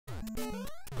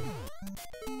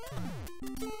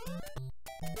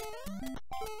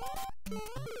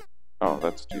Oh,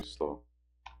 that's too slow.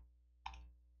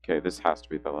 Okay, this has to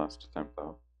be the last attempt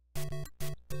though.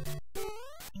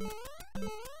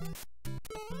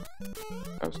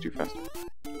 That was too fast.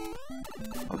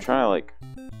 I'm trying to like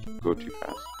go too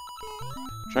fast.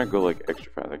 I'm trying to go like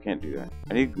extra fast. I can't do that.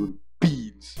 I need good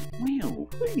beads. Meow,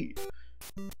 wait.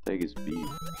 Take his bead.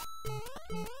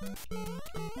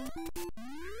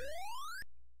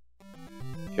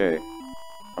 Okay,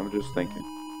 I'm just thinking.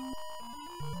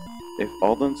 If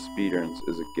Alden Speedruns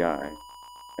is a guy,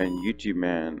 and YouTube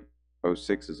Man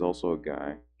 06 is also a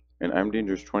guy, and I'm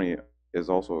Dangerous 20 is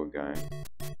also a guy,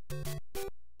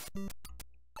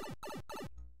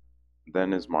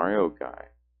 then is Mario a guy?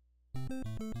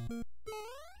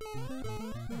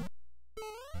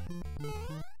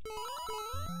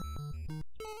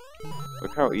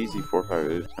 Look how easy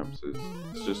 458 attempts is.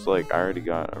 It's just like I already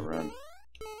got a run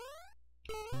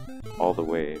all the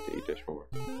way to 8-4.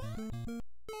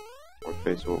 Or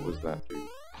face, what was that theory?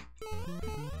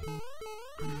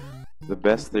 The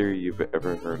best theory you've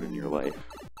ever heard in your life.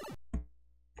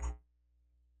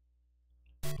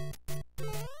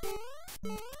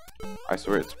 I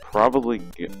swear it's probably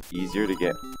easier to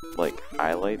get like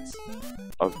highlights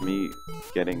of me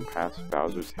getting past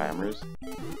Bowser's hammers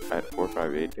at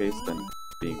 458 pace than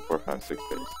being 456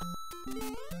 pace.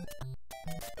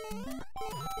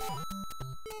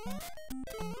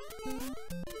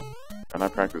 And I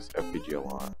practice FPG a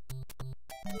lot.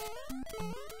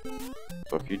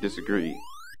 So if you disagree,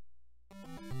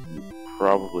 you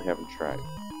probably haven't tried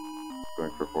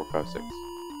going for 456.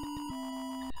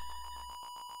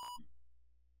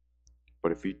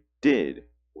 But if you did,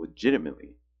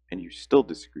 legitimately, and you still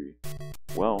disagree,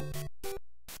 well,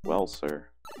 sir.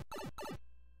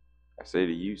 I say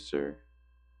to you, sir.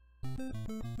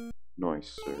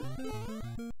 Nice, sir.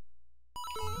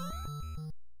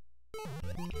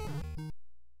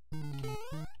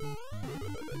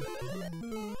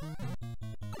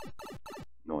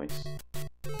 Nice.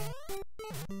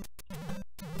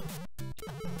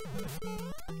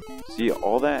 See,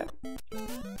 all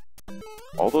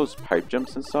those pipe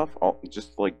jumps and stuff,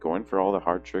 just like going for all the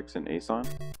hard tricks in ASON,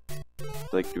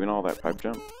 like doing all that pipe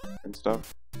jump and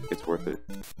stuff, it's worth it.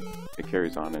 It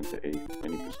carries on into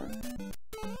 90%.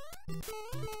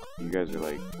 You guys are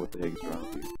like, what the heck is wrong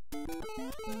with you?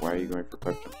 Why are you going for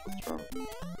pipe jumps? What's wrong?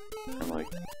 I'm like,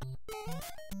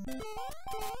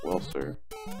 well, sir,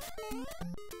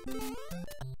 I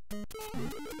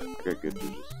got good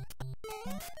judges.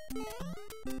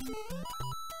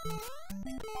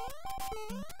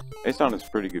 ASON is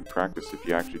pretty good practice if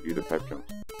you actually do the pipe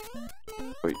jumps.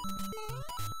 But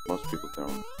most people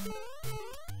don't.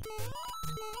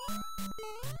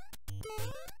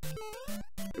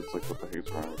 It's like, what the heck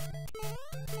is wrong with you?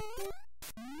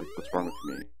 Like, what's wrong with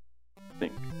me?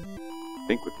 Think.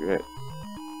 Think with your head.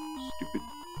 Stupid.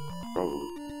 Probably.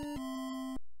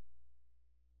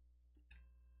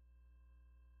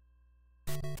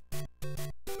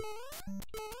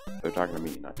 They're talking to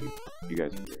me, not you. You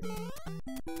guys are great.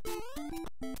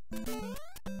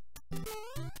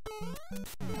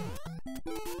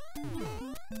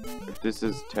 If this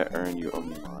is Earn, you owe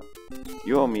me mod.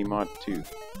 You owe me mod too.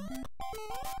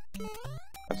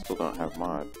 I still don't have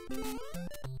mod.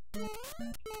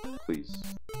 Please.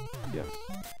 Yes.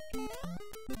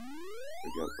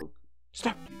 We got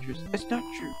Stop, teachers. It's not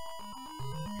true.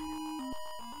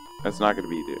 That's not gonna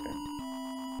be there.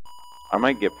 I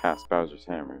might get past Bowser's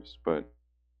hammers, but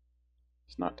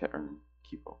it's not to earn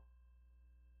Kipo.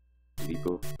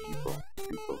 Lipo, Kipo,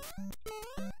 Lipo.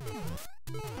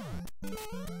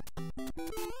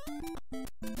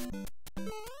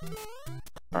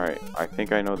 Alright, I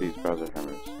think I know these Bowser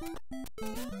hammers.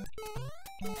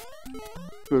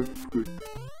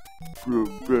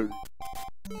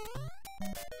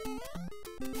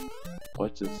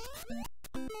 What's this?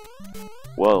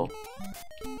 Well,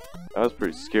 that was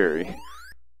pretty scary,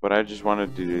 but I just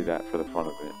wanted to do that for the fun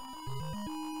of it.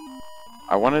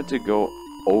 I wanted to go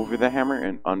over the hammer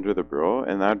and under the bro,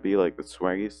 and that'd be like the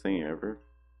swaggiest thing ever.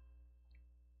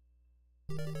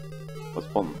 Let's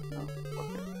pull them. No,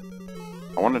 okay.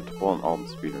 I wanted to pull in all the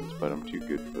speedruns, but I'm too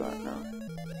good for that now.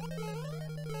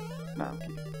 Nah, I'm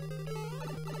kidding.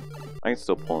 I can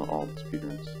still pull in all the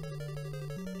speedruns.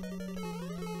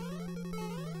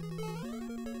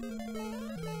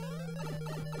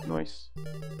 Nice.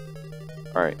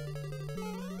 Alright.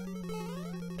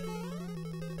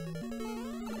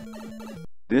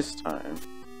 This time,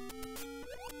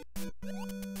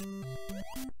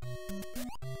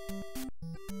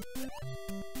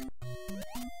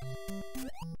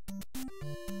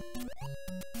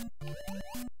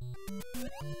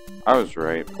 I was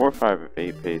right. 4, 5,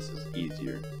 8 pace is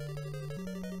easier.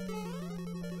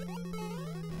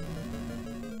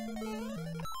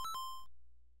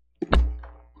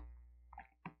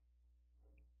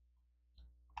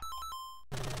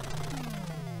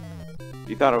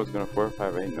 You thought I was gonna 4,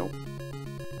 5, 8? Nope.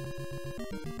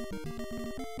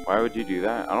 Why would you do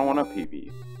that? I don't want a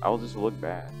PB. I will just look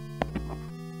bad.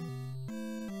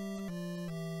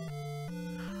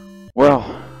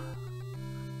 Well,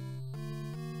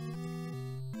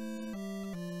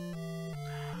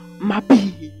 my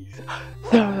bees,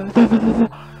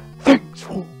 thanks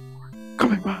for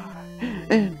coming by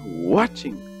and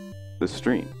watching the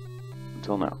stream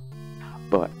until now.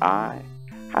 But I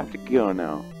have to go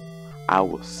now. I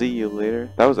will see you later.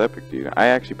 That was epic, dude. I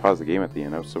actually paused the game at the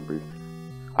end. I was so brief.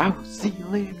 I will see you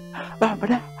later. Bye for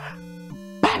now.